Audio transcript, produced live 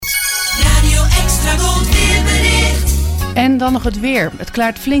En dan nog het weer. Het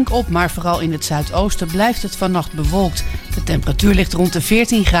klaart flink op, maar vooral in het zuidoosten blijft het vannacht bewolkt. De temperatuur ligt rond de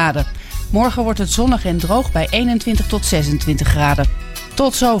 14 graden. Morgen wordt het zonnig en droog bij 21 tot 26 graden.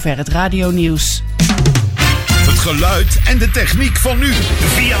 Tot zover het radionieuws. Het geluid en de techniek van nu.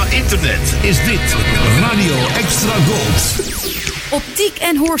 Via internet is dit Radio Extra Gold. Optiek-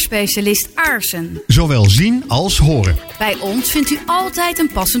 en hoorspecialist Aarsen. Zowel zien als horen. Bij ons vindt u altijd een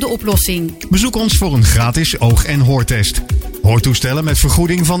passende oplossing. Bezoek ons voor een gratis oog- en hoortest. Hoortoestellen met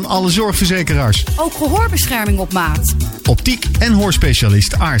vergoeding van alle zorgverzekeraars. Ook gehoorbescherming op maat. Optiek- en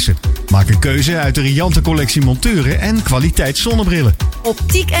hoorspecialist Aarsen. Maak een keuze uit de riante collectie monteuren en kwaliteit zonnebrillen.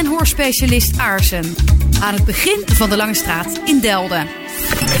 Optiek- en hoorspecialist Aarsen. Aan het begin van de Lange Straat in Delden.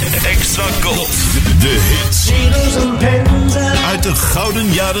 Extra Gold. De hits uit de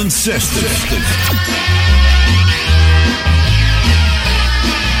gouden jaren 60.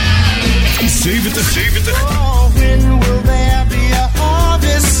 70. When will there be a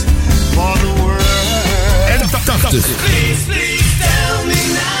harvest for the world? En 80. Please tell me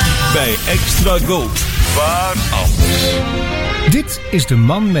now. Bij Extra Gold. Waar anders? Dit is de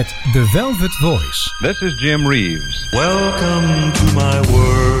man met The Velvet Voice. This is Jim Reeves. Welcome to my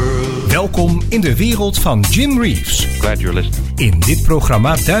world. Welkom in de wereld van Jim Reeves. Glad you're listening. In dit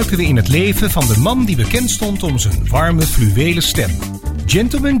programma duiken we in het leven van de man die bekend stond om zijn warme fluwelen stem.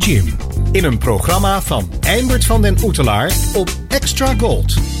 Gentleman Jim. In een programma van Eimert van den Oetelaar op Extra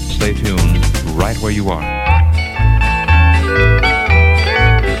Gold. Stay tuned right where you are.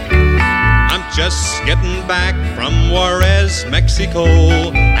 I'm just getting back from Juarez, Mexico,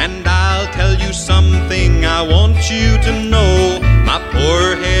 and I'll tell you something I want you to know. My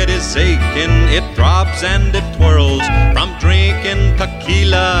poor head is aching, it throbs and it twirls from drinking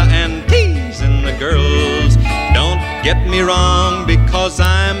tequila and teasing the girls. Don't get me wrong, because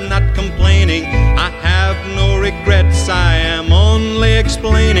I'm not complaining. I have no regrets, I am only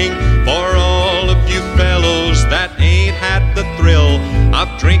explaining for all of you fellows that ain't had the thrill of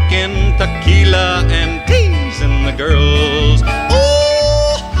drinking tequila and teasing the girls.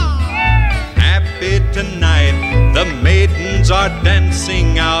 Ooh, happy tonight, the maidens are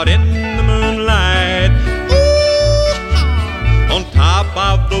dancing out in the moonlight. Ooh, on top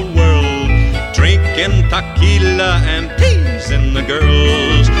of the world, drinking tequila and teasing the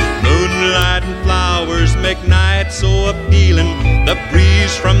girls. Moonlight and flowers make night so appealing. The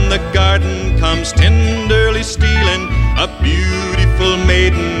breeze from the garden comes tenderly stealing. A beautiful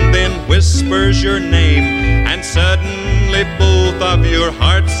maiden then whispers your name, and suddenly both of your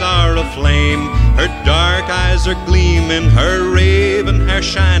hearts are aflame. Her dark eyes are gleaming, her raven hair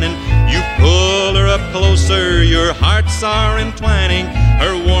shining. You pull her up closer, your hearts are entwining.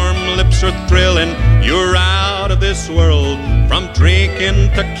 Her warm lips are thrilling, you're out of this world from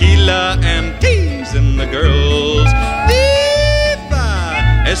drinking tequila and teasing the girls.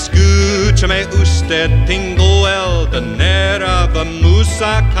 Escúchame usted, tengo el dinero vamos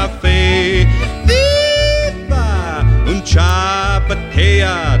a café. Viva un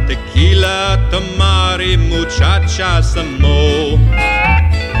chapatea, tequila, tomar y muchachas amo.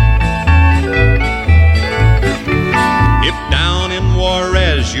 If down in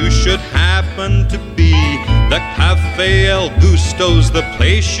Juarez you should happen to be, the Café El Gusto's the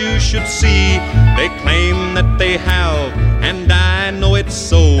place you should see. They claim that they have, and I know it's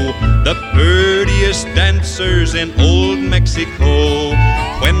so, the prettiest dancers in old Mexico.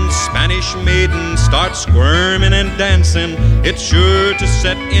 When Spanish maidens start squirming and dancing, it's sure to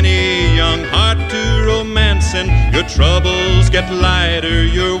set any young heart to romancing. Your troubles get lighter,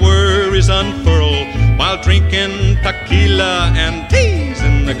 your worries unfurl, while drinking tequila and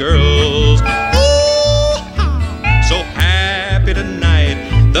teasing the girls. So happy tonight,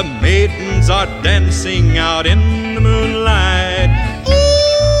 the maidens are dancing out in the moonlight.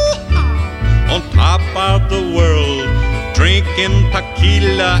 Ooh, on top of the world, drinking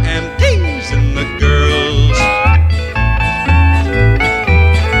tequila and teasing the girls.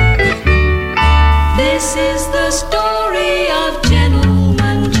 This is the story of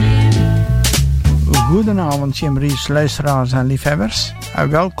Gentleman Jim. Goedenavond Jim Reeves, luisteraars en liefhebbers. En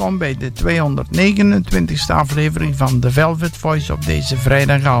welkom bij de 229e aflevering van The Velvet Voice op deze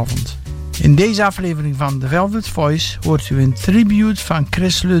vrijdagavond. In deze aflevering van The Velvet Voice hoort u een tribute van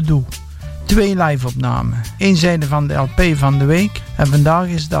Chris Ledoux. 2 live-opnamen. Eén zijde van de LP van de week en vandaag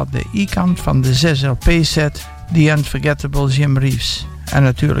is dat de I-kant van de 6 LP-set The Unforgettable Jim Reeves. En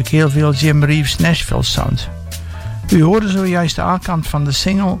natuurlijk heel veel Jim Reeves Nashville sound. U hoorde zojuist de A-kant van de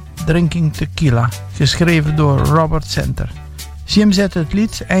single Drinking Tequila, geschreven door Robert Center. Jim zette het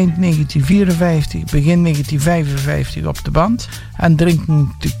lied eind 1954, begin 1955 op de band en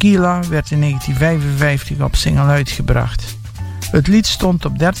Drinking Tequila werd in 1955 op single uitgebracht. Het lied stond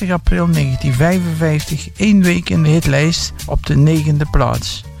op 30 april 1955 1 week in de hitlijst op de 9e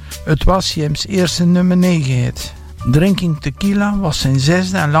plaats. Het was Jim's eerste nummer 9 hit. Drinking Tequila was zijn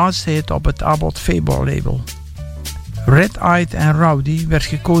 6e en laatste hit op het Abbott Fable label. Red Eyed and Rowdy werd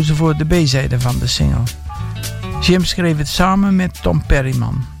gekozen voor de B-zijde van de single. Jim schreef het samen met Tom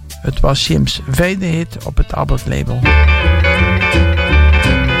Perryman. Het was Jim's 5e hit op het Abbott label.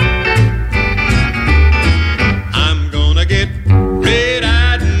 I'm gonna get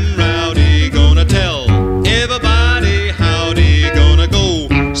red-eyed and rowdy, gonna tell everybody howdy, gonna go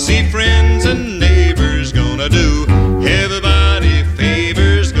see friends and neighbors, gonna do everybody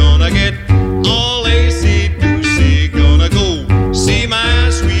favors, gonna get all lacy-doosey, gonna go see my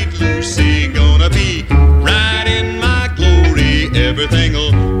sweet Lucy, gonna be right in my glory,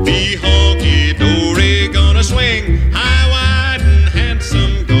 everything'll be honky-dory, gonna swing high, wide and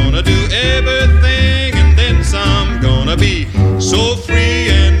handsome, gonna do everything and then some, gonna be so free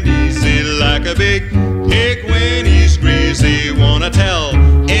and easy like a big pig when he's greasy, wanna tell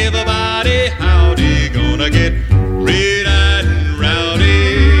everybody howdy, gonna get red-eyed and rowdy.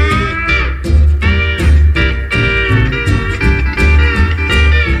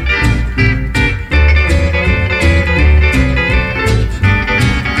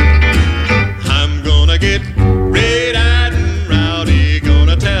 I'm gonna get red-eyed and rowdy,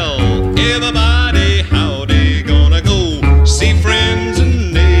 gonna tell everybody howdy, gonna go see friends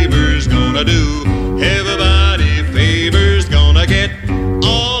and neighbors, gonna do everybody favors, gonna get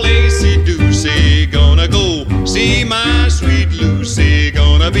all lacy-doosey, gonna go see my sweet Lucy,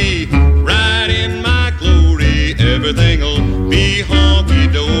 gonna be right in my glory, everything'll be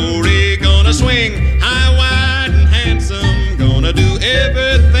honky-dory, gonna swing high, wide and handsome, gonna do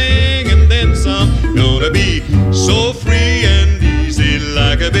everything and then some, gonna be so free and easy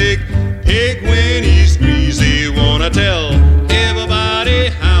like a big pig when he's greasy, wanna tell everybody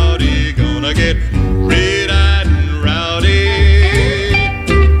howdy, gonna get red-eyed and rowdy.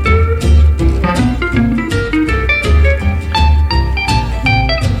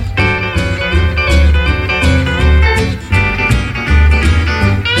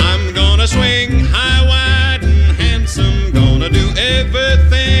 I'm gonna swing high, wide and handsome, gonna do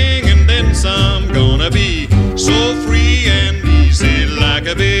everything and then some, gonna be so free and easy like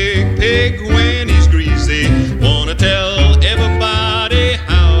a big pig when he's greasy, wanna tell everybody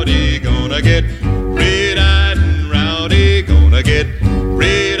howdy, gonna get red-eyed and rowdy, gonna get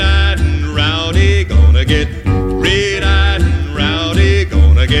red-eyed and rowdy, gonna get red-eyed and rowdy,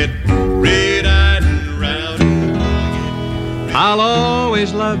 gonna get red-eyed and rowdy. I'll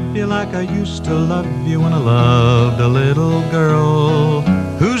always love you like I used to love you when I loved a little girl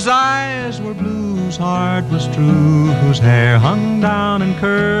whose eyes were blue, whose heart was true, whose hair hung down in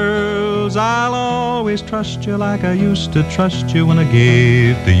curls. I'll always trust you like I used to trust you when I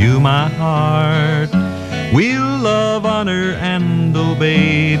gave to you my heart. We'll love, honor, and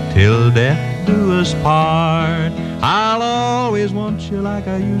obey till death do us part. I'll always want you like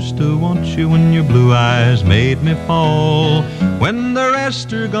I used to want you when your blue eyes made me fall. When the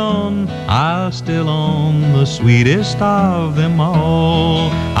rest are gone, I'll still own the sweetest of them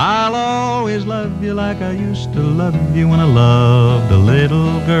all. I'll always love you like I used to love you when I loved a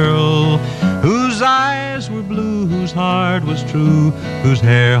little girl whose eyes were blue, whose heart was true, whose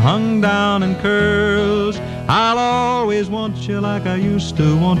hair hung down in curls. I'll always want you like I used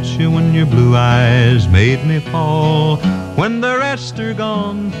to want you when your blue eyes made me fall. When the rest are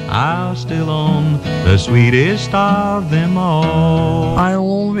gone, I'll still own the sweetest of them all. I'll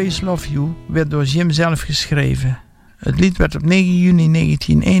Always Love You werd door Jim zelf geschreven. Het lied werd op 9 juni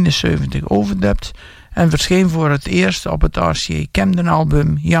 1971 overdubbed en verscheen voor het eerst op het RCA Camden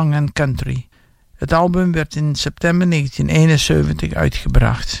album Young and Country. Het album werd in september 1971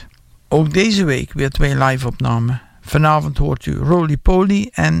 uitgebracht. Ook deze week weer 2 live-opnamen. Vanavond hoort u Roly Poly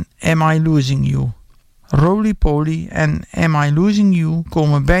en Am I Losing You. Roly Poly en Am I Losing You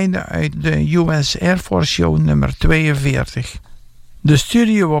komen beide uit de US Air Force Show nummer 42. De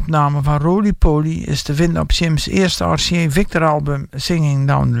studio-opname van Roly Poly is te vinden op Jim's eerste RCA Victor album Singing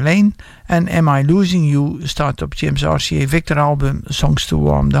Down the Lane en Am I Losing You staat op Jim's RCA Victor album Songs to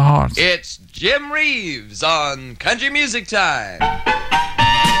Warm the Heart. It's Jim Reeves on Country Music Time.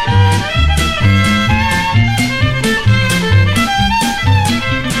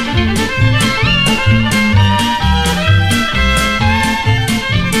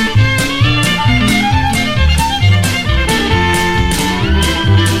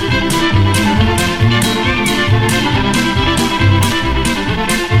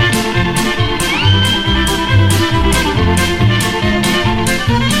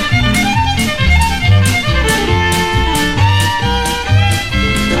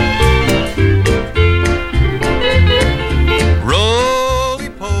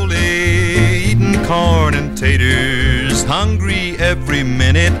 every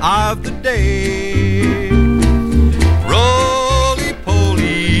minute of the day. Roly-poly,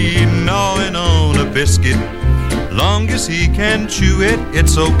 gnawing on a biscuit. Long as he can chew it,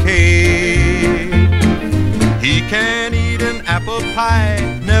 it's okay. He can eat an apple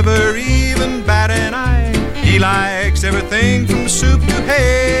pie, never even bat an eye. He likes everything from soup to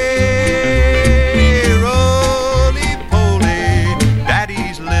hay. Roly-poly,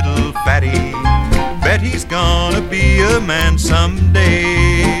 daddy's little fatty. Bet he's gonna be a man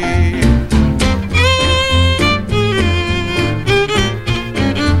someday.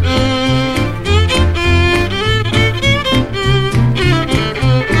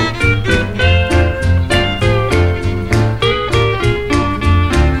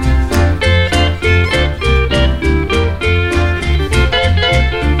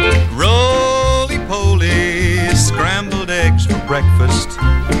 Breakfast,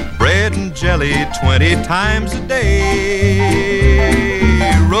 bread and jelly 20 times a day.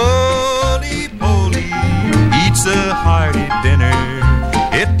 Roly-poly eats a hearty dinner.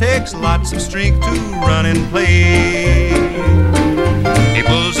 It takes lots of strength to run and play. He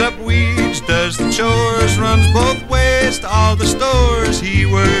pulls up weeds, does the chores, runs both ways to all the stores. He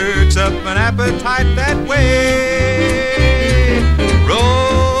works up an appetite that way.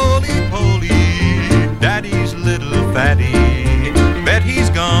 Roly-poly, daddy's little fatty. Bet he's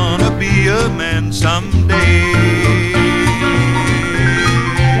gonna be a man someday.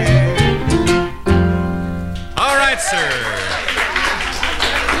 All right, sir.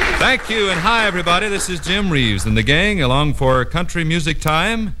 Thank you, and hi, everybody. This is Jim Reeves and the gang along for Country Music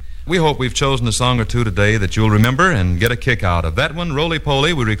Time. We hope we've chosen a song or two today that you'll remember and get a kick out of. That one,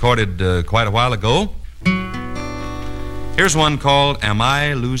 Roly-Poly, we recorded quite a while ago. Here's one called Am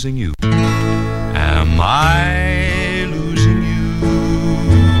I Losing You? Am I losing you?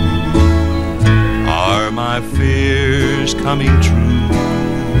 Are my fears coming true?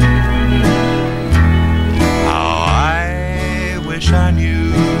 How I wish I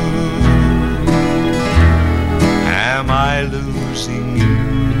knew. Am I losing you?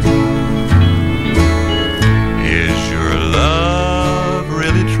 Is your love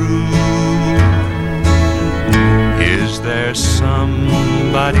really true? Is there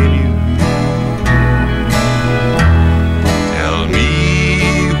somebody new? Tell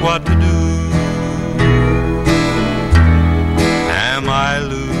me what to do. Am I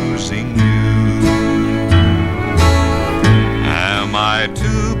losing you? Am I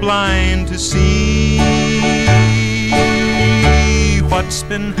too blind to see what's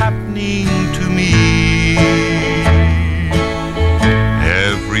been happening to me?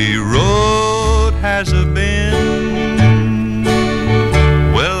 Every road has a bend.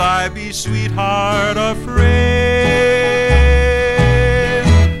 Will I be sweetheart or friend?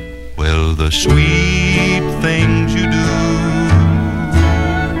 Will the sweet things you do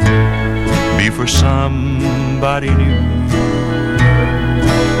be for somebody new?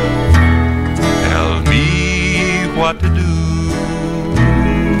 Tell me what to do.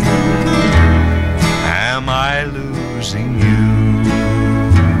 Am I losing you?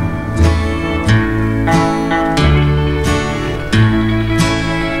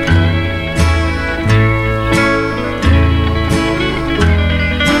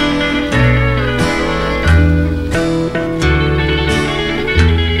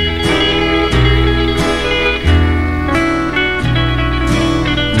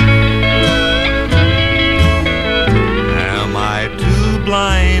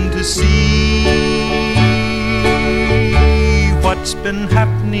 See what's been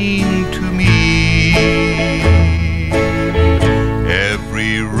happening to me.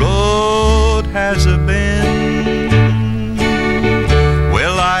 Every road has a bend.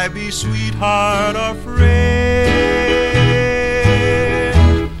 Will I be sweetheart or friend?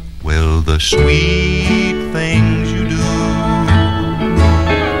 Will the sweet things you do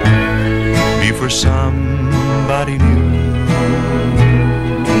be for somebody new?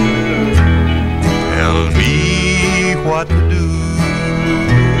 Tell me what to do.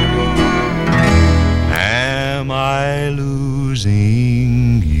 Am I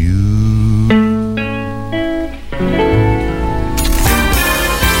losing you?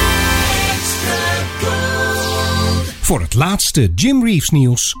 Voor het laatste Jim Reeves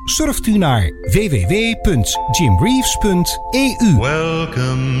nieuws surft u naar www.jimreeves.eu.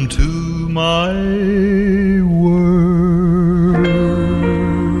 Welcome to my world.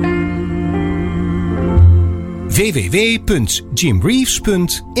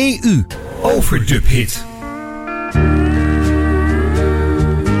 www.jimreeves.eu. Overdub hit.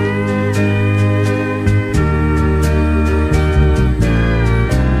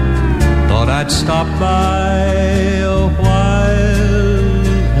 Thought I'd stop by a while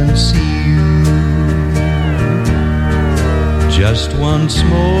just once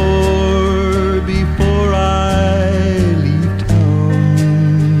more before I leave town.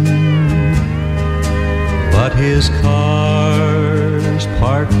 But his car's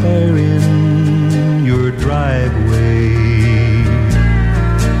parked there in your driveway,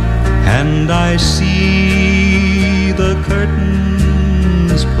 and I see the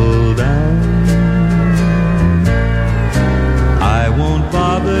curtains pull down. I won't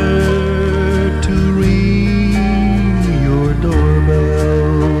bother to ring your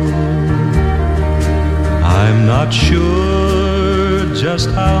doorbell. I'm not sure just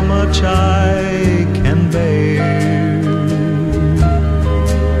how much I can bear.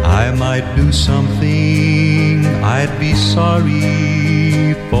 I might do something I'd be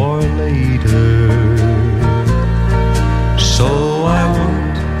sorry for later, so I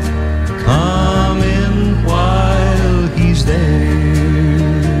won't come in while he's there.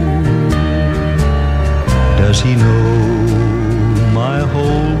 Does he know my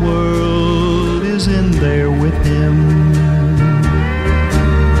whole world is in there with him?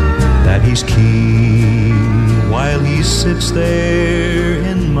 That he's king while he sits there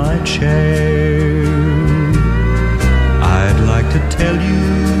in my chair? I'd like to tell you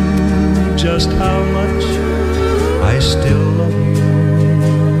just how much I still love you,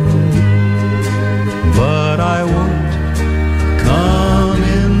 but I won't come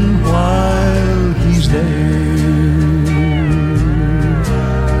in while he's there.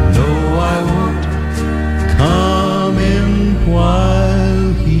 No, I won't come in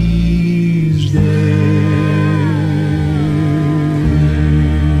while he's there.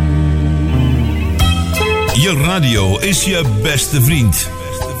 Je radio is je beste vriend.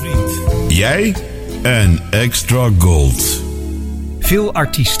 Jij en Extra Gold. Veel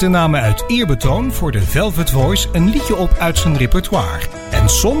artiesten namen uit eerbetoon voor de Velvet Voice een liedje op uit zijn repertoire. En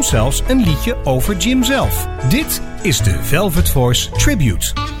soms zelfs een liedje over Jim zelf. Dit is de Velvet Voice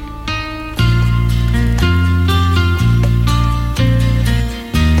Tribute.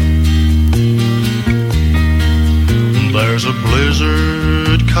 There's a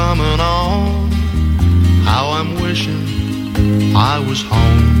blizzard coming on. How I'm wishing I was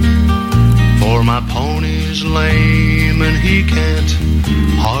home. For my pony's lame and he can't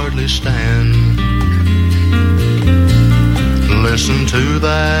hardly stand. Listen to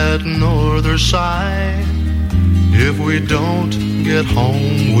that northern sigh. If we don't get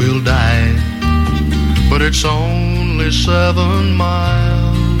home, we'll die. But it's only 7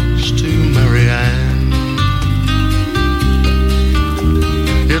 miles to Marianne.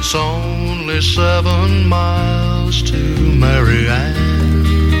 It's only 7 miles to Marianne.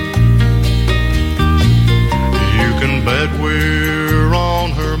 You can bet we're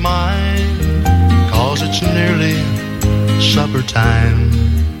on her mind, 'cause it's nearly supper time.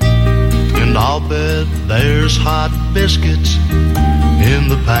 And I'll bet there's hot biscuits in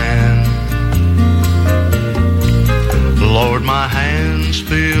the pan. Lord, my hands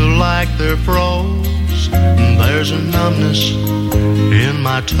feel like they're froze, and there's a numbness in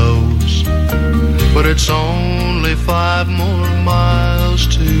my toes. But it's only 5 more miles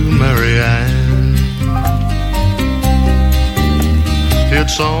to Marianne.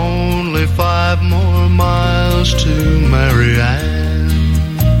 It's only 5 more miles to Marianne.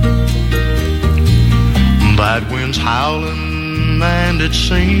 That wind's howling and it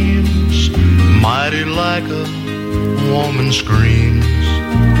seems mighty like a woman screams.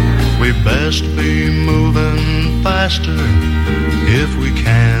 We best be moving faster if we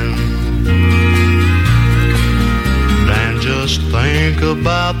can. And just think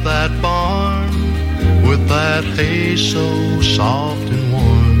about that barn with that hay so soft and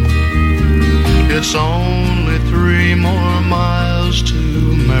warm. It's only 3 more miles to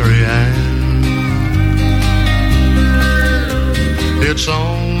Marianne. It's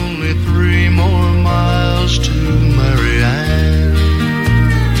only 3 more miles to Marianne.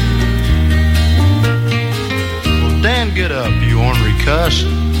 Well, Dan, get up, you ornery cuss,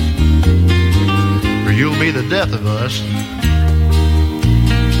 or you'll be the death of us.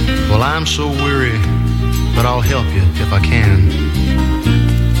 Well, I'm so weary, but I'll help you if I can.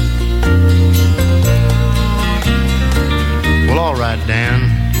 Well, all right, Dan,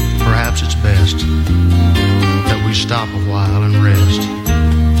 perhaps it's best that we stop a while and rest.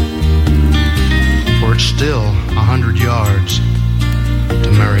 For it's still 100 yards to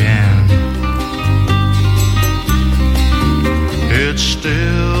Marianne. It's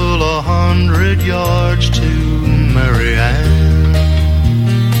still 100 yards to Marianne.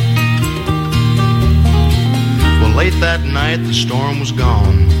 Well, late that night the storm was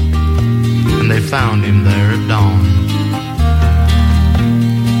gone, and they found him there at dawn.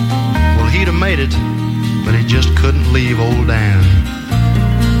 Well, he'd have made it, but he just couldn't leave old Dan.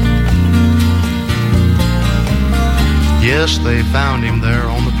 Yes, they found him there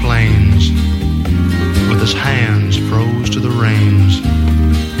on the plains, with his hands froze to the reins,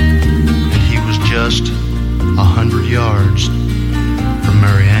 and he was just 100 yards from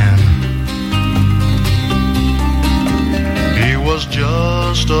Marianne. He was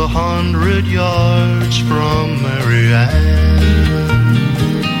just 100 yards from Marianne.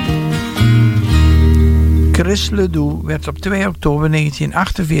 Chris Ledoux werd op 2 oktober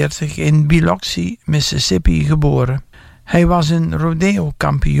 1948 in Biloxi, Mississippi geboren. Hij was een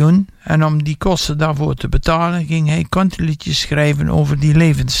rodeo-kampioen en om die kosten daarvoor te betalen ging hij countryliedjes schrijven over die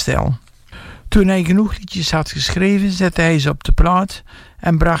levensstijl. Toen hij genoeg liedjes had geschreven, zette hij ze op de plaat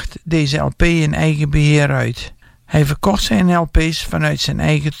en bracht deze LP in eigen beheer uit. Hij verkocht zijn LP's vanuit zijn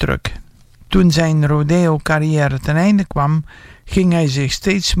eigen truck. Toen zijn rodeo-carrière ten einde kwam, ging hij zich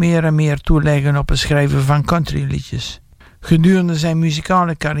steeds meer en meer toeleggen op het schrijven van countryliedjes. Gedurende zijn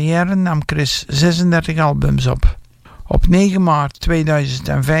muzikale carrière nam Chris 36 albums op. Op 9 maart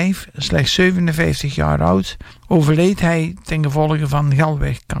 2005, slechts 57 jaar oud, overleed hij ten gevolge van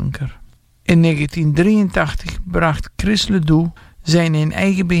galwegkanker. In 1983 bracht Chris Ledoux zijn in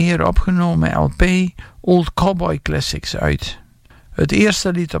eigen beheer opgenomen LP Old Cowboy Classics uit. Het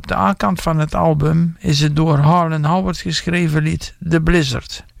eerste lied op de A-kant van het album is het door Harlan Howard geschreven lied The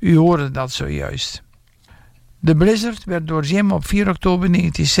Blizzard. U hoorde dat zojuist. The Blizzard werd door Jim op 4 oktober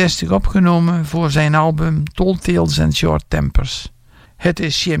 1960 opgenomen voor zijn album Tall Tales and Short Tempers. Het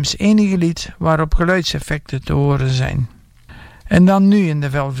is Jim's enige lied waarop geluidseffecten te horen zijn. En dan nu in de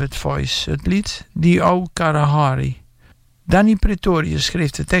Velvet Voice het lied Die O Kalahari. Danny Pretorius schreef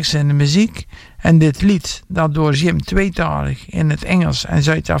de tekst en de muziek en dit lied, dat door Jim tweetalig in het Engels en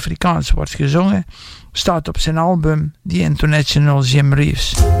Zuid-Afrikaans wordt gezongen, staat op zijn album The International Jim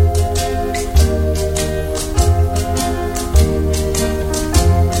Reeves.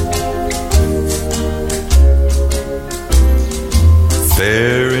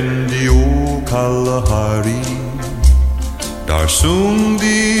 There in the old Kalahari, daar zong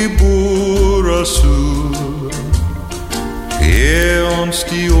die boerasoer. Heer ons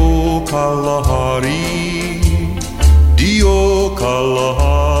die o Kalahari, die o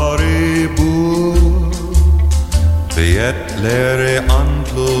Kalahari boer. Bij het leere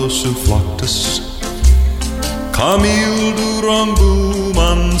andloze vlaktes, kameel door boom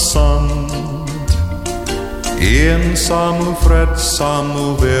en zand. Eensame,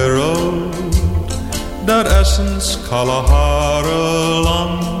 vreedzame wereld, daar is ons Kalahari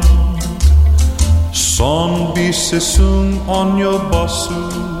land. Zonnebissesung on your basu,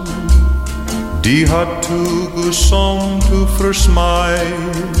 die had toegezongen te versmijden.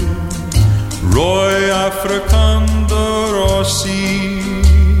 Roy Afrikander Rossi,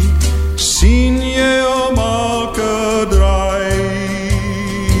 zien je om elke draai.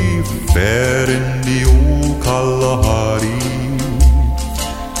 Ver in die o Kalahari,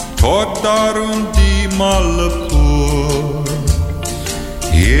 tot daar rond die Malepoor.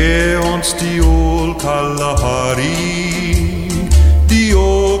 Heer ons die o Kalahari, die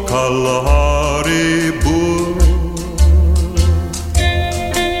o Kalahari boer.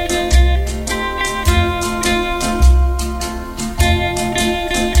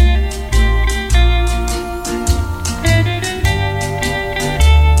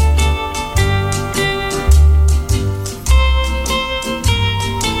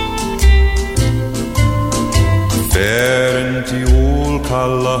 Ver in die o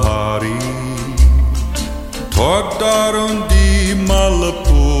Kalahari, tot daar rond die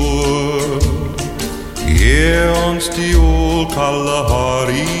Malepoor. Heer ons die o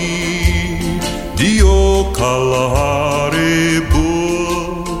Kalahari, die o Kalahari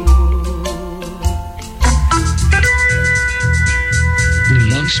boer. De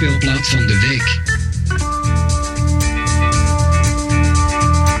langspeelplaat van de week.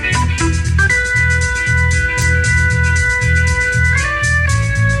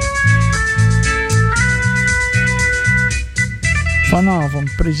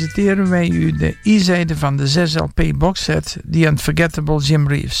 Vanavond presenteren wij u de I-zijde van de 6 LP boxset The Unforgettable Jim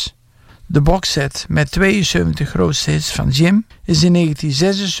Reeves. De boxset met 72 grootste hits van Jim is in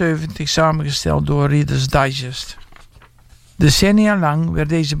 1976 samengesteld door Reader's Digest. Decennia lang werd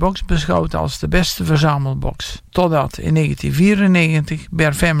deze box beschouwd als de beste verzamelbox, totdat in 1994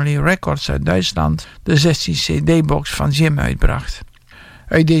 Bear Family Records uit Duitsland de 16 CD-box van Jim uitbracht.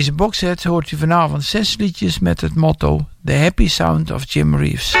 Uit deze boxset hoort u vanavond 6 liedjes met het motto The Happy Sound of Jim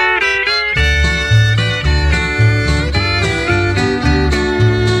Reeves.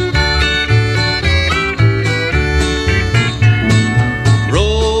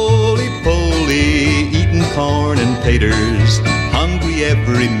 Roly-poly, eating corn and taters, hungry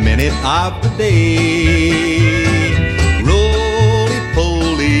every minute of the day.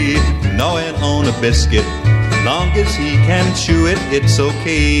 Roly-poly, gnawing on a biscuit, long as he can chew it, it's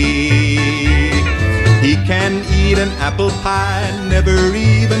okay. He can eat an apple pie, never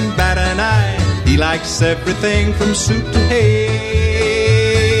even bat an eye. He likes everything from soup to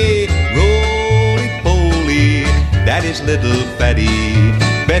hay. Roly-poly, Daddy's little fatty,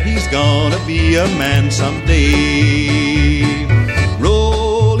 bet he's gonna be a man someday.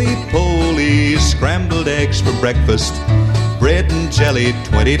 Roly-poly, scrambled eggs for breakfast, bread and jelly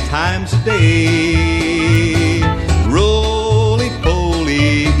 20 times a day.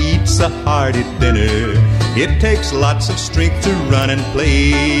 Roly-poly eats a hearty dinner, it takes lots of strength to run and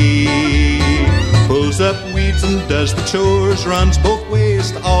play. Pulls up weeds and does the chores, runs both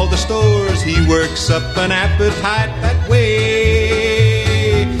ways to all the stores. He works up an appetite that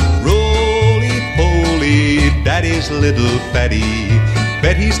way. Roly-poly, Daddy's little fatty,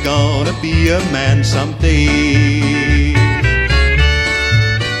 bet he's gonna be a man someday.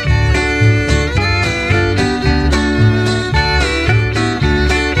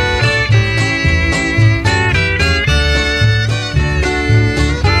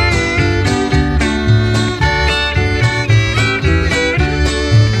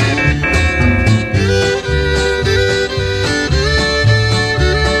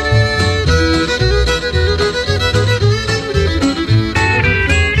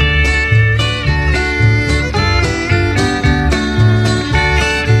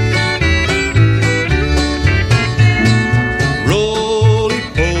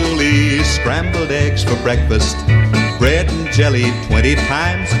 Breakfast, bread and jelly 20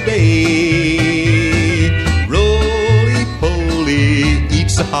 times a day. Roly-poly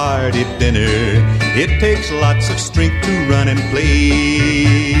eats a hearty dinner, it takes lots of strength to run and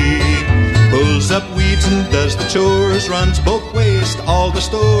play. Pulls up weeds and does the chores, runs both ways to all the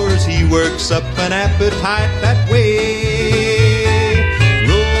stores. He works up an appetite that way.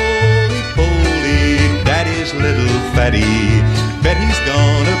 Roly-poly, Daddy's little fatty, bet he's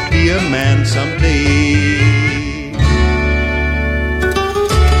gonna be a man someday.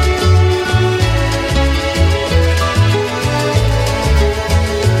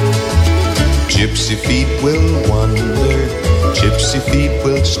 Gypsy feet will wander, gypsy feet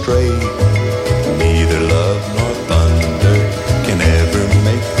will stray. Neither love nor thunder can ever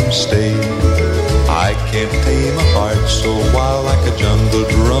make them stay. I can't tame a heart so wild like a jungle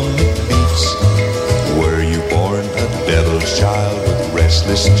drum that beats. Were you born a devil's child with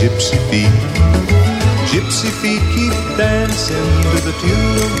restless gypsy feet? Gypsy feet keep dancing to the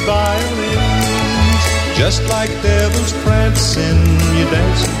tune of violins. Just like devils prancing, you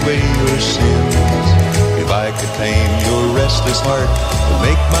dance away your sins. If I could tame your restless heart, it'd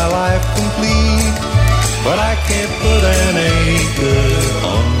make my life complete. But I can't put an anchor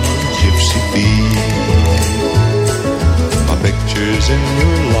on your gypsy feet. My picture's in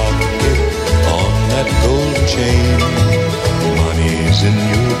your locket, on that golden chain. Money's in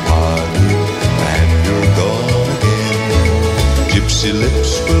your pocket, and you're gone again. Gypsy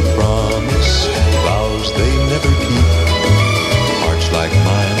lips will promise vows they never keep. Hearts like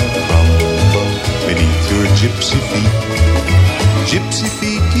mine will crumble beneath your gypsy feet. Gypsy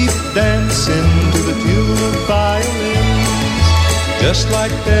feet keep dancing to the tune of violins. Just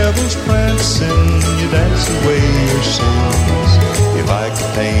like devils prancing, you dance away your sins. If I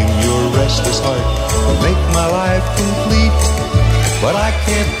could tame your restless heart, it'd make my life complete. But I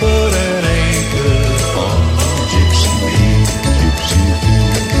can't put an anchor on gypsy feet, gypsy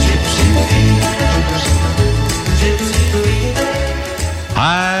feet, gypsy feet, gypsy feet.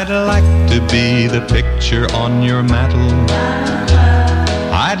 I'd like to be the picture on your mantle.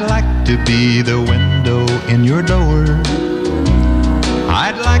 I'd like to be the window in your door.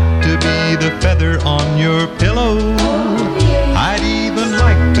 I'd like to be the feather on your pillow. I'd even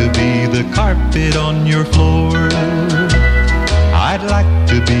like to be the carpet on your floor. I'd like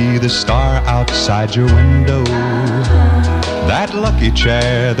to be the star outside your window, that lucky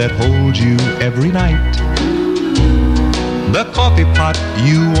chair that holds you every night, the coffee pot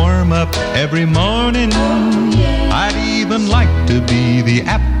you warm up every morning. I'd even like to be the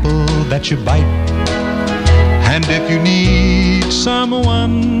apple that you bite. And if you need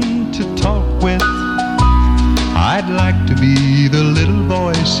someone to talk with, I'd like to be the little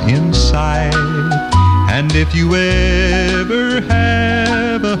voice inside. And if you ever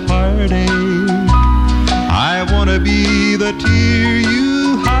have a heartache, I want to be the tear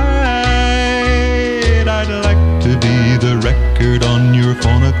you hide. I'd like to be the record on your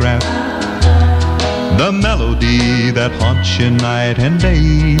phonograph, the melody that haunts you night and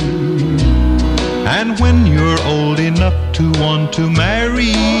day. And when you're old enough to want to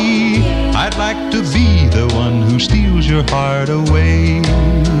marry, I'd like to be the one who steals your heart away.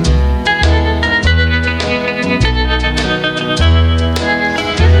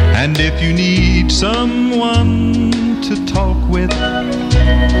 And if you need someone to talk with,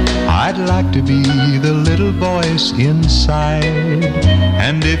 I'd like to be the little voice inside.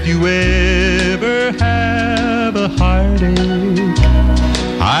 And if you ever have a heartache,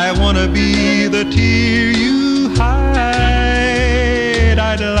 I want to be the tear you hide.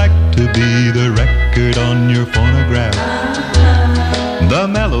 I'd like to be the record on your phonograph, the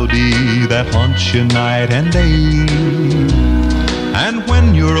melody that haunts you night and day. And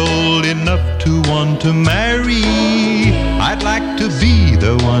when you're old enough to want to marry, I'd like to be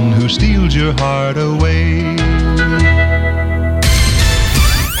the one who steals your heart away.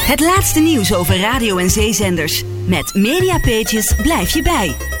 Het laatste nieuws over radio- en zeezenders. Met Mediapages blijf je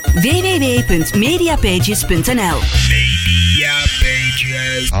bij. www.mediapages.nl.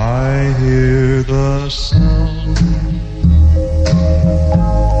 Mediapages. I hear the sound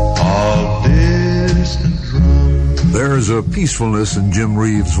of distant drums. There is a peacefulness in Jim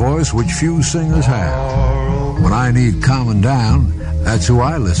Reeves' voice which few singers have. When I need calming down, that's who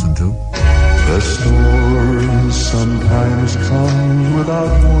I listen to. The storm sometimes comes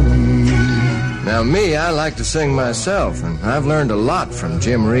without warning. Now me, I like to sing myself, and I've learned a lot from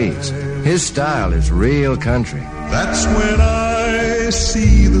Jim Reeves. His style is real country. That's when I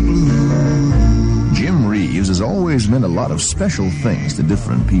see the blue. Jim Reeves has always meant a lot of special things to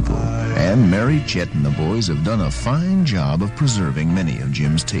different people, and Mary, Chet, and the boys have done a fine job of preserving many of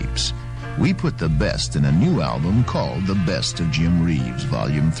Jim's tapes. We put the best in a new album called The Best of Jim Reeves,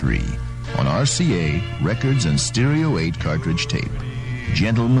 Volume 3, on RCA Records and Stereo 8 cartridge tape.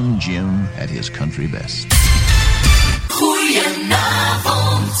 Gentleman Jim at his country best.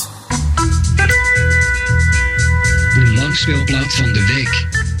 Goedenavond. De langspeelplaat van de week.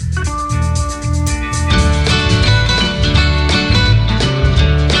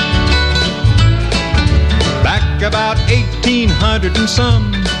 Back about 1800 and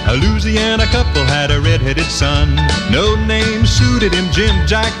some, a Louisiana couple had a red-headed son. No name suited him, Jim,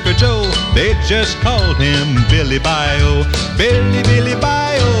 Jack, or Joe. They just called him Billy Bio. Billy, Billy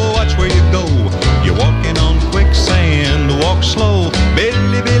Bio, watch where you go. You're walking on quicksand, walk slow.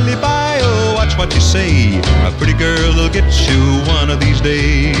 Billy, Billy Bio, watch what you say. A pretty girl will get you one of these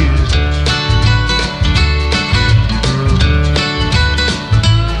days.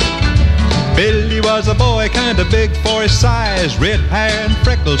 Billy was a boy kinda big for his size, red hair and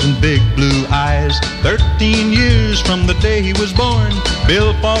freckles and big blue eyes. 13 years from the day he was born,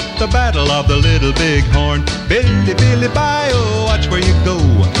 Bill fought the battle of the Little Big Horn. Billy, Billy Bio, watch where you go.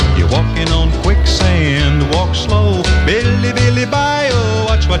 You're walking on quicksand, walk slow. Billy, Billy Bio,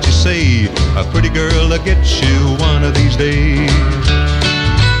 watch what you say. A pretty girl will get you one of these days.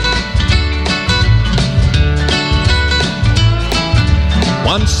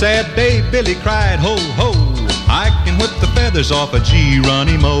 One sad day Billy cried, ho, ho, I can whip the feathers off a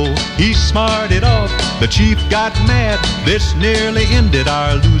Geronimo. He smarted off, the chief got mad. This nearly ended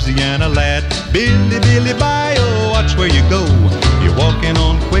our Louisiana lad. Billy, Billy Bio, watch where you go. You're walking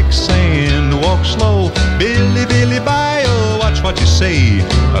on quicksand, walk slow. Billy, Billy Bio, watch what you say.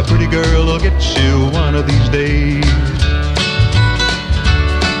 A pretty girl will get you one of these days.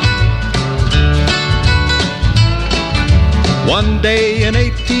 One day in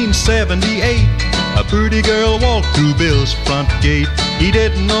 1878, a pretty girl walked through Bill's front gate. He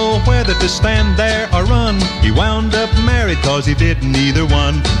didn't know whether to stand there or run. He wound up married cause he didn't either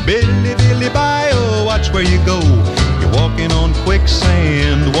one. Billy, Billy Bio, watch where you go. You're walking on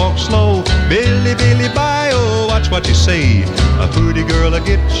quicksand, walk slow. Billy, Billy Bio, watch what you say. A pretty girl will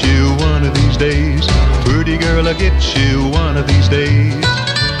get you one of these days. Pretty girl will get you one of these days.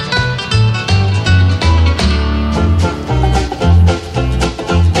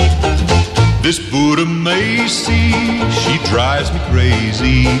 This Buddha Macy, she drives me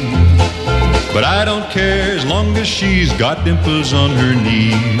crazy. But I don't care as long as she's got dimples on her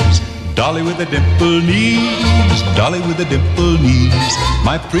knees. Dolly with the dimple knees, Dolly with the dimple knees.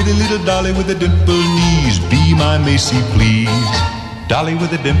 My pretty little Dolly with the dimple knees, be my Macy please. Dolly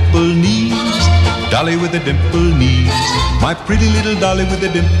with the dimple knees, Dolly with the dimple knees. My pretty little Dolly with the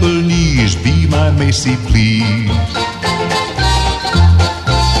dimple knees, be my Macy please.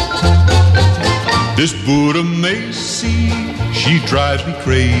 This Buddha Macy, she drives me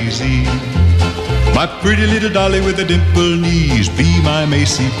crazy. My pretty little Dolly with the dimple knees, be my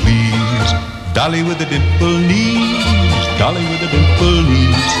Macy please. Dolly with the dimple knees, Dolly with the dimple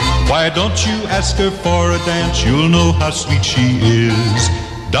knees. Why don't you ask her for a dance? You'll know how sweet she is.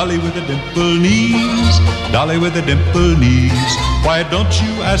 Dolly with the dimple knees, Dolly with the dimple knees. Why don't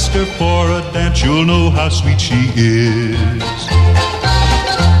you ask her for a dance? You'll know how sweet she is.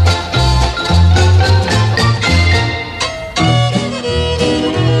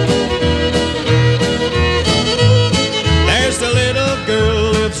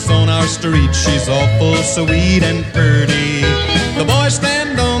 Street, she's awful sweet and pretty. The boys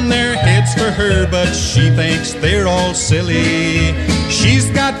stand on their heads for her, but she thinks they're all silly. She's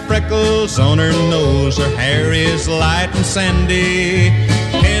got freckles on her nose, her hair is light and sandy.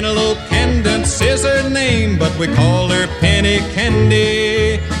 Penelope Candace is her name, but we call her Penny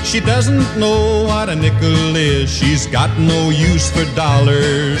Candy. She doesn't know what a nickel is, she's got no use for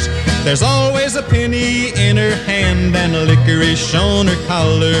dollars. There's always a penny in her hand and a licorice on her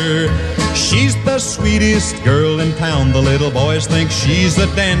collar. She's the sweetest girl in town, the little boys think she's a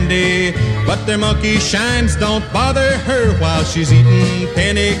dandy. But their monkey shines don't bother her while she's eating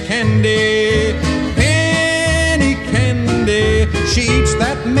penny candy. Penny candy, she eats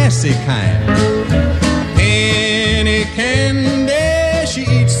that messy kind. Penny candy, she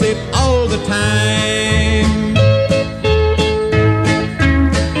eats it all the time.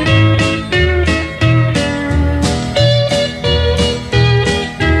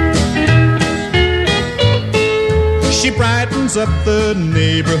 She brightens up the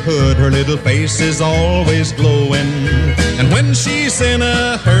neighborhood, her little face is always glowing. And when she's in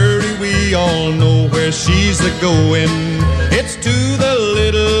a hurry, we all know where she's a-going. It's to the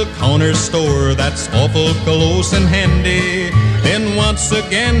little corner store that's awful close and handy. Then once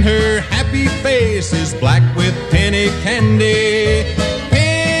again her happy face is black with penny candy.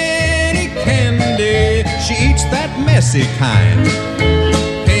 Penny candy, she eats that messy kind.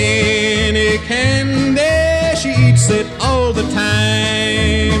 Penny candy, she eats it all the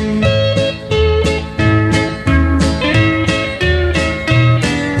time.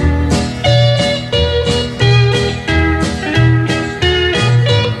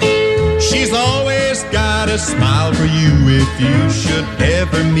 She's always got a smile for you if you should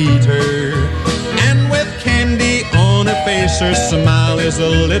ever meet her. And with candy on her face, her smile is a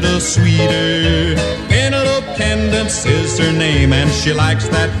little sweeter. Penelope Candace is her name, and she likes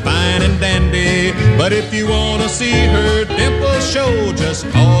that fine and dandy. But if you want to see her dimple show, just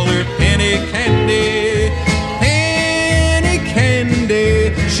call her Penny Candy. Penny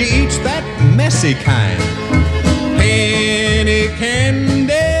Candy, she eats that messy kind. Penny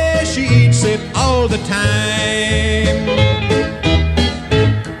Candy, she eats it all the time.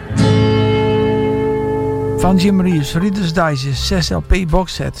 Van Jim Reeves' Reader's Digest 6 LP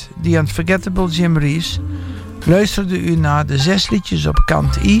boxset The Unforgettable Jim Reeves luisterde u naar de 6 liedjes op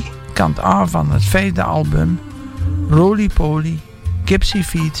kant I, kant A van het 5e album, Roly Poly, Gypsy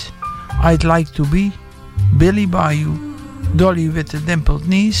Feet, I'd Like to Be, Billy Bayou, Dolly with the Dimpled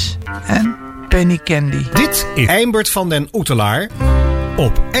Knees en Penny Candy. Dit is Eimbert van den Oetelaar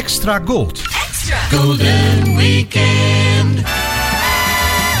op Extra Gold. Extra Golden Weekend.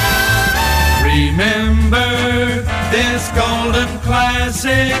 Remember this golden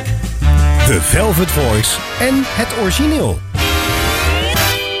classic. The Velvet Voice en het origineel.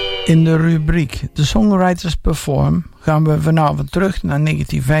 In de rubriek The Songwriters Perform gaan we vanavond terug naar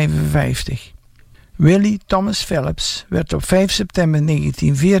 1955. Willie Thomas Phillips werd op 5 september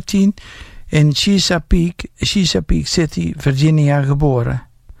 1914 in Chesapeake City, Virginia geboren.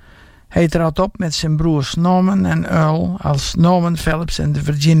 Hij trad op met zijn broers Norman en Earl als Norman Phillips en de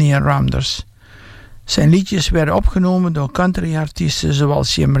Virginia Rounders. Zijn liedjes werden opgenomen door countryartiesten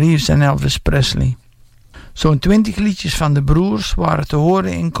zoals Jim Reeves en Elvis Presley. Zo'n 20 liedjes van de broers waren te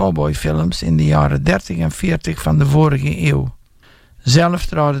horen in cowboyfilms in de jaren 30 en 40 van de vorige eeuw. Zelf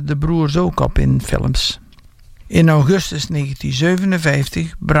traden de broers ook op in films. In augustus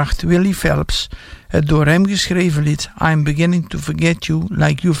 1957 bracht Willie Phillips het door hem geschreven lied I'm Beginning to Forget You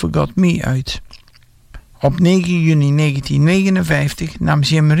Like You Forgot Me uit. Op 9 juni 1959 nam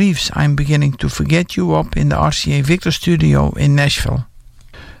Jim Reeves I'm Beginning to Forget You op in de RCA Victor Studio in Nashville.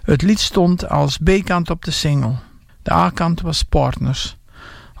 Het lied stond als B-kant op de single. De A-kant was Partners.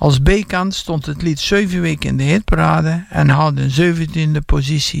 Als B-kant stond het lied 7 weken in de hitparade en haalde een 17e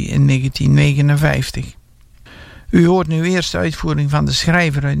positie in 1959. U hoort nu eerst de uitvoering van de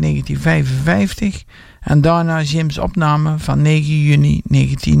schrijver uit 1955 en daarna Jim's opname van 9 juni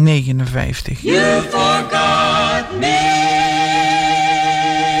 1959. You forgot me.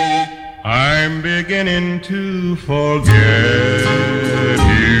 I'm beginning to forget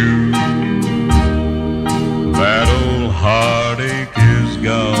you. That old heartache is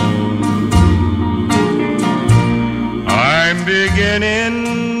gone. I'm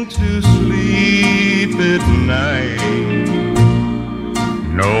beginning to sleep at night,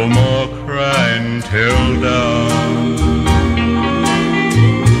 till dawn.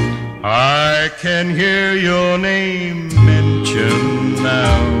 I can hear your name mentioned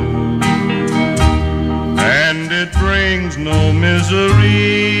now, and it brings no misery.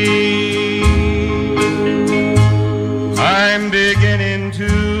 I'm beginning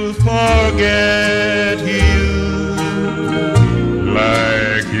to forget you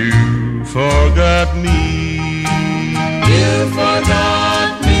like you forgot me. You forgot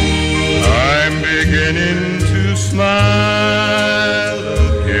me. I'm beginning to smile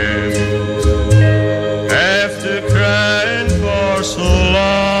again after crying for so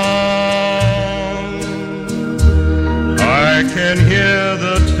long. I can hear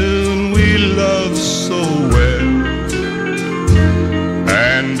the tune we love so well,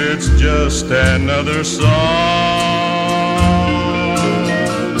 and it's just another song.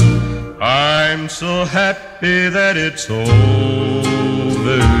 I'm so happy that it's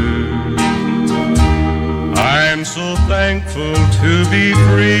over. I'm so thankful to be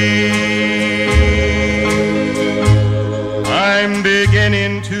free. I'm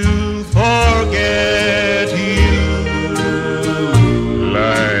beginning to forget you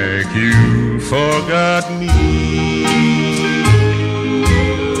like you forgot me.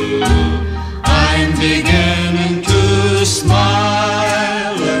 I'm beginning to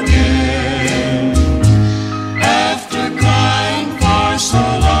smile again after crying for so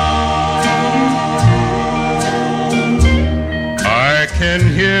long. I can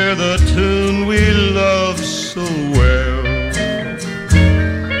hear the tune we love so well,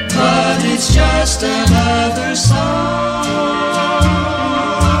 but it's just another song.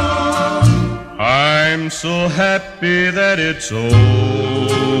 I'm so happy that it's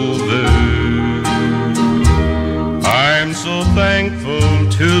over. I'm so thankful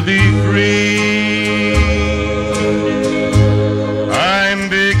to be free. I'm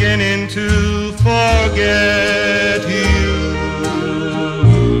beginning to forget you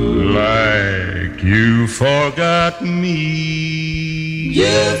like you forgot me.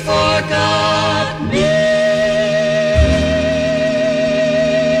 You forgot me.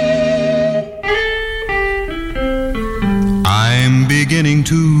 I'm beginning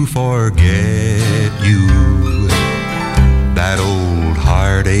to forget you. That old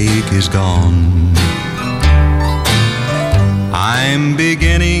heartache is gone. I'm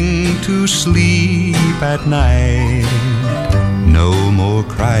beginning to sleep at night. No more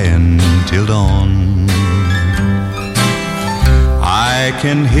crying till dawn. I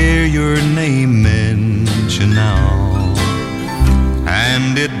can hear your name mentioned now,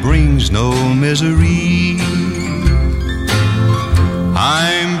 and it brings no misery.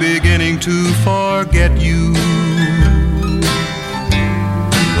 I'm beginning to forget you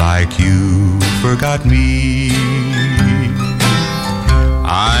like you forgot me.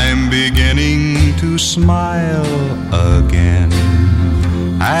 I'm beginning to smile again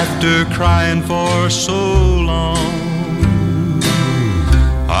after crying for so long.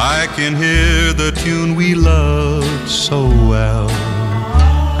 I can hear the tune we loved so well,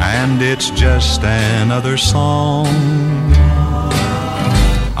 and it's just another song.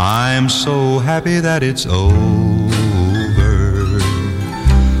 I'm so happy that it's over.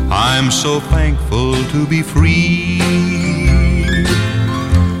 I'm so thankful to be free.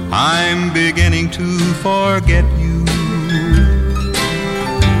 I'm beginning to forget you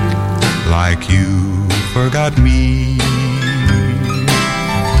like you forgot me.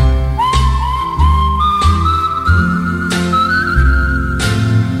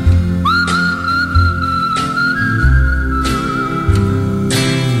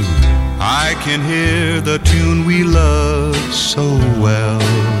 I can hear the tune we loved so well,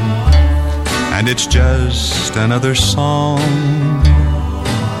 and it's just another song.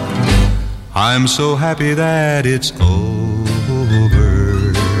 I'm so happy that it's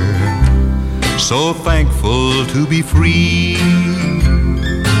over, so thankful to be free.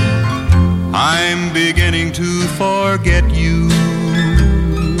 I'm beginning to forget you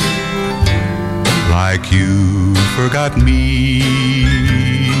like you forgot me.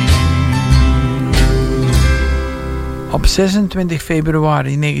 Op 26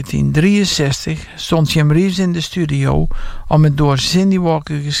 februari 1963 stond Jim Reeves in de studio om het door Cindy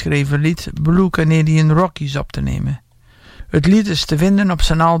Walker geschreven lied Blue Canadian Rockies op te nemen. Het lied is te vinden op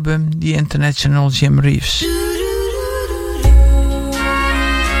zijn album The International Jim Reeves.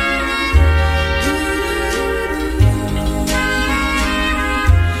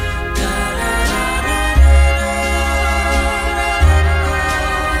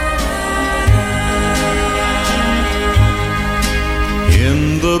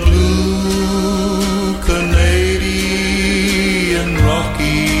 In the blue Canadian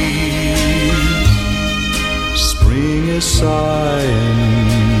Rockies, is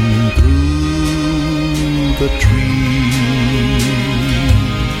sighing through the trees,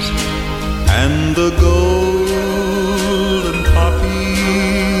 and the golden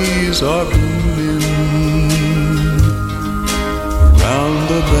poppies are blooming round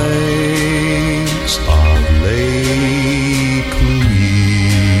the banks of Lake Louise.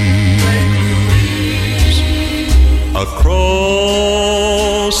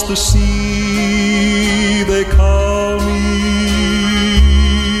 Across the sea they call me,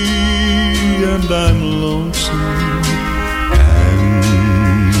 and I'm lonesome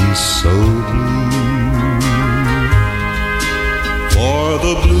and so blue, for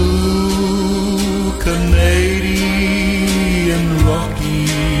the blue Canadian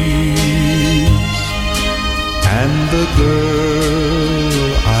Rockies and the girl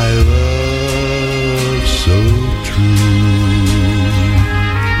I love so true.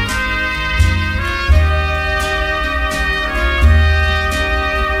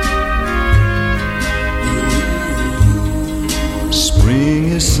 Spring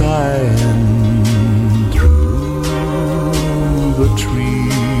is sighing through the trees,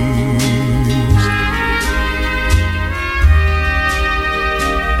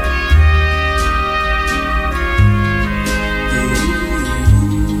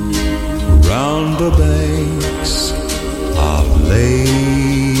 round the banks of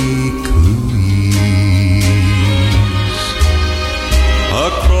Lake Louise.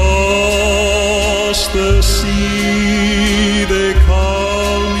 Across the sea they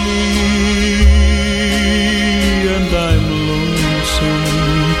call me, and I'm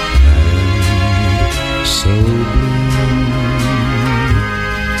lonesome and so blue,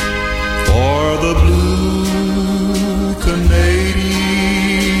 for the blue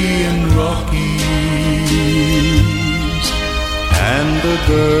Canadian Rockies and the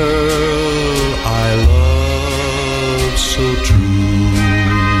girl I love so true.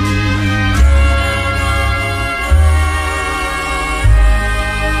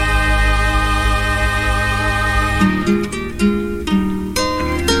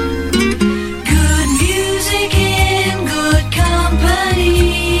 Good music in good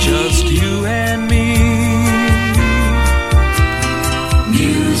company. Just you and me.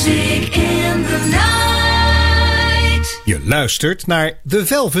 Music in the night. Je luistert naar The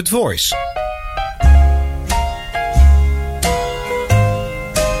Velvet Voice.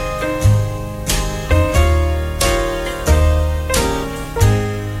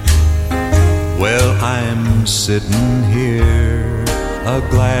 Well, I'm sitting here, a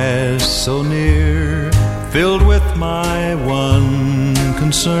glass so near, filled with my one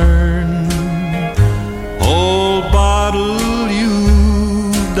concern. Old bottle,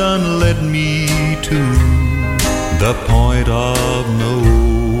 you've done led me to the point of no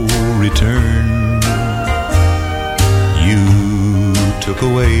return. You took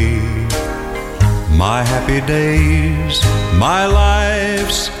away my happy days, my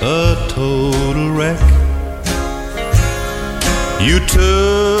life's a total wreck. You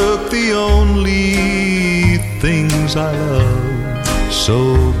took the only things I love,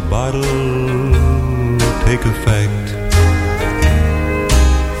 so bottle, take effect.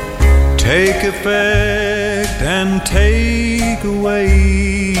 Take effect and take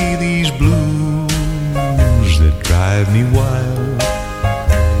away these blues that drive me wild.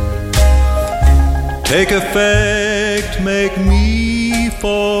 Take effect, make me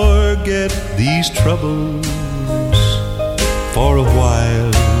forget these troubles for a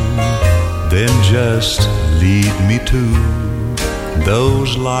while. Then just lead me to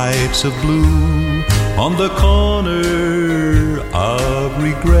those lights of blue on the corner of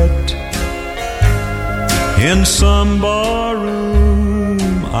regret. In some barroom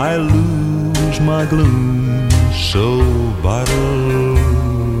I lose my gloom, so bottle,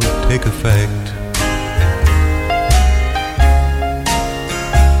 take effect.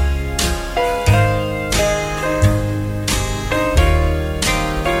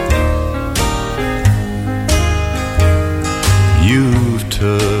 You've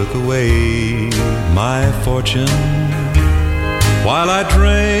took away my fortune while I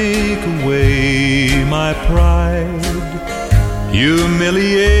drank away my pride.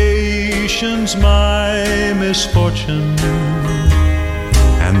 Humiliation's my misfortune,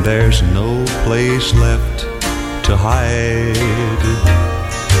 and there's no place left to hide.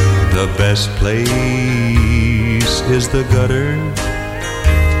 The best place is the gutter.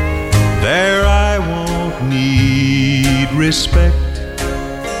 There I won't need respect,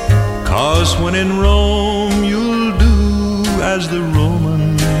 'cause when in Rome you'll do as the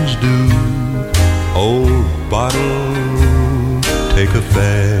Romans do. Old bottle, take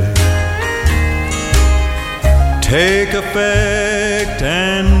effect. Take effect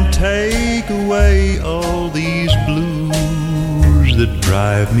and take away all these blues that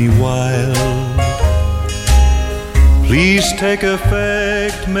drive me wild. Please take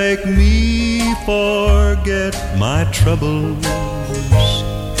effect, make me forget my troubles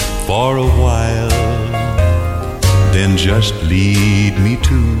for a while. Then just lead me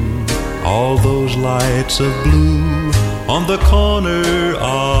to all those lights of blue on the corner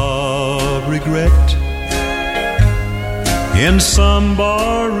of regret. In some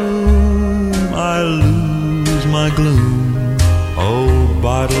barroom I lose my gloom. Oh,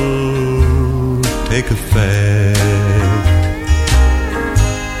 bottle, take effect.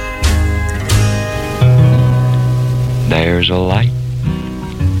 There's a light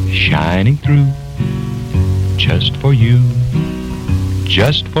shining through, just for you,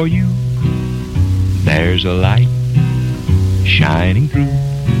 just for you. There's a light shining through,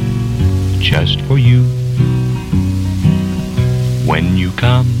 just for you. When you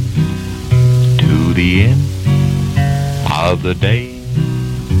come to the end of the day,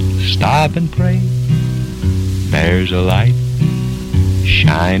 stop and pray. There's a light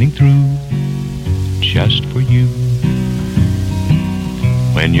shining through, just for you.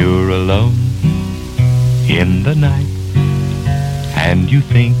 When you're alone in the night and you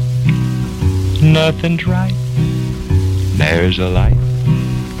think nothing's right, there's a light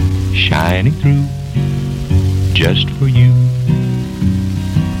shining through, just for you.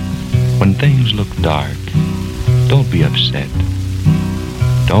 When things look dark, don't be upset.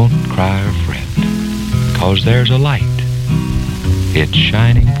 Don't cry or fret, 'cause there's a light. It's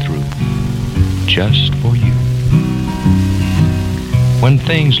shining through, just for you. When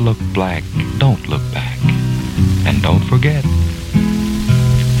things look black, don't look back. And don't forget,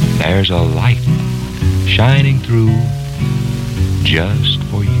 there's a light shining through, just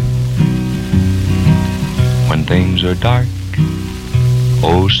for you. When things are dark,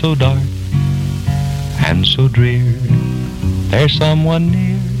 oh so dark and so drear, there's someone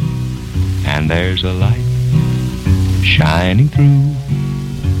near, and there's a light shining through,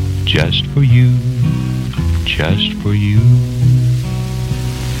 just for you, just for you.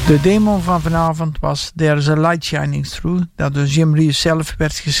 De demo van vanavond was There's a Light Shining Through, dat door Jim Reeves zelf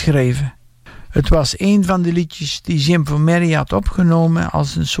werd geschreven. Het was een van de liedjes die Jim voor Mary had opgenomen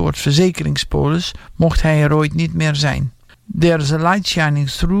als een soort verzekeringspolis, mocht hij er ooit niet meer zijn. There's a Light Shining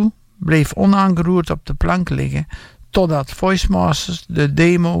Through bleef onaangeroerd op de plank liggen, totdat Voice Masters de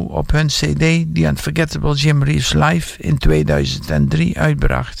demo op hun CD The Unforgettable Jim Reeves Live in 2003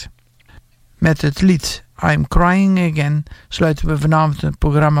 uitbracht. Met het lied I'm Crying Again sluiten we vanavond het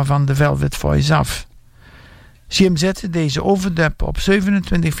programma van The Velvet Voice af. Jim zette deze overdub op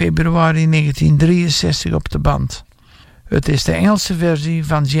 27 februari 1963 op de band. Het is de Engelse versie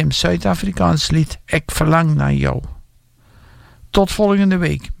van Jim's Zuid-Afrikaans lied Ik Verlang Naar Jou. Tot volgende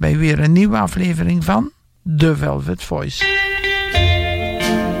week bij weer een nieuwe aflevering van The Velvet Voice.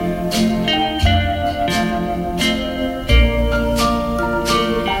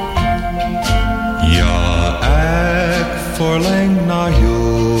 Ja, ik verlang naar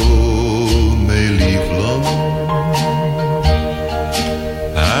jou, mijn liefling.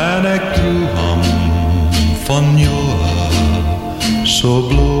 En ik droom van jou zo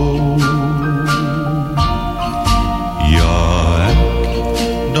blauw. Ja, ik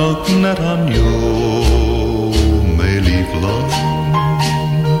denk net aan jou, mijn liefling.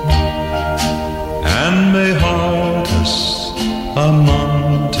 En mijn hart is een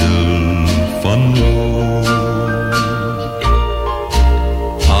mantel van rood.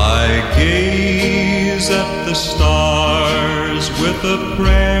 I gaze at the stars with a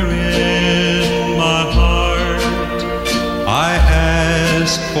prayer in my heart. I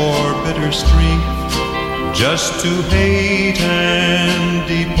ask for bitter strength just to hate and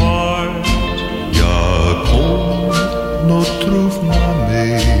depart. Ja, kom nog terug naar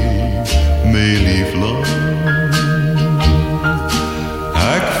mij, mijn liefling.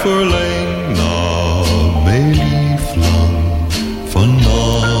 Ik verlang naar mijn liefling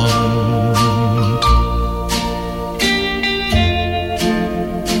vanavond.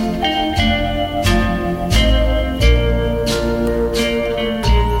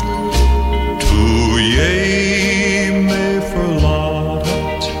 Toen jij mij verlaat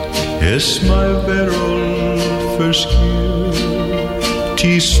hebt, is mijn wereld verschil.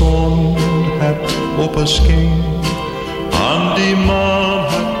 Die zon het opgescheen, aan die maan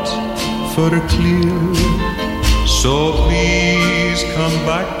het verkleerd. So please come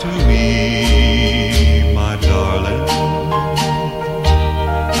back to me, my darling.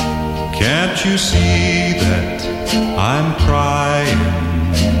 Can't you see that I'm crying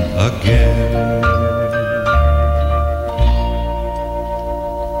again?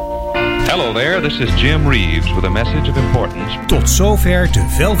 this is Jim Reeves with a message of importance. Tot zover de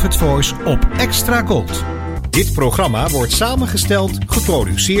Velvet Voice op Extra Gold. Dit programma wordt samengesteld,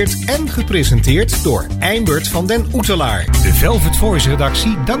 geproduceerd en gepresenteerd door Eimert van den Oetelaar. De Velvet Voice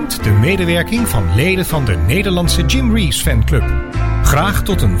redactie dankt de medewerking van leden van de Nederlandse Jim Reeves fanclub. Graag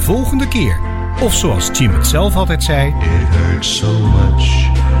tot een volgende keer. Of zoals Jim het zelf altijd zei: It hurts so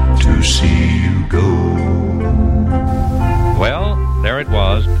much to see you go. Well, there it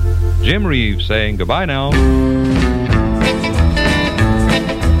was. Jim Reeves saying goodbye now.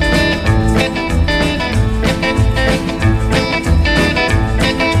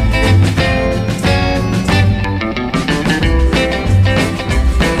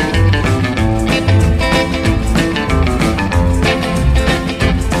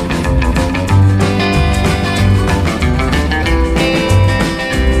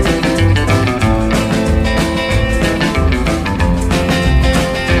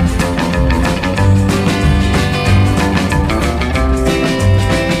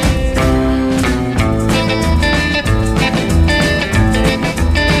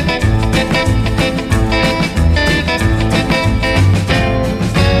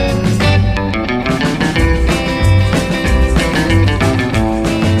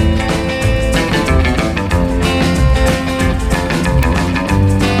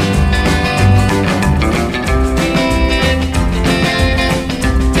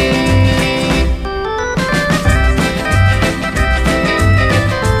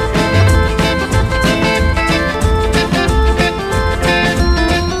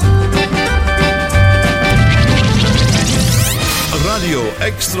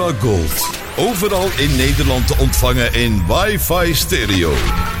 Extra Gold. Overal in Nederland te ontvangen in wifi stereo.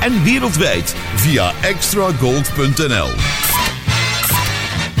 En wereldwijd via extragold.nl.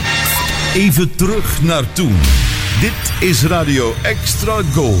 Even terug naar toen. Dit is Radio Extra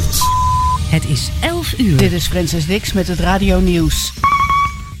Gold. Het is 11 uur. Dit is Francis Dix met het Radio Nieuws.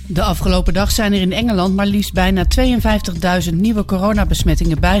 De afgelopen dag zijn er in Engeland maar liefst bijna 52.000 nieuwe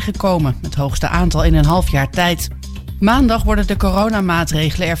coronabesmettingen bijgekomen. Het hoogste aantal in een half jaar tijd. Maandag worden de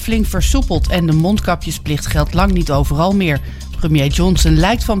coronamaatregelen er flink versoepeld en de mondkapjesplicht geldt lang niet overal meer. Premier Johnson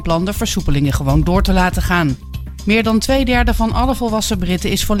lijkt van plan de versoepelingen gewoon door te laten gaan. Meer dan 2/3 van alle volwassen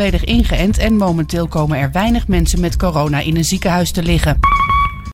Britten is volledig ingeënt en momenteel komen er weinig mensen met corona in een ziekenhuis te liggen.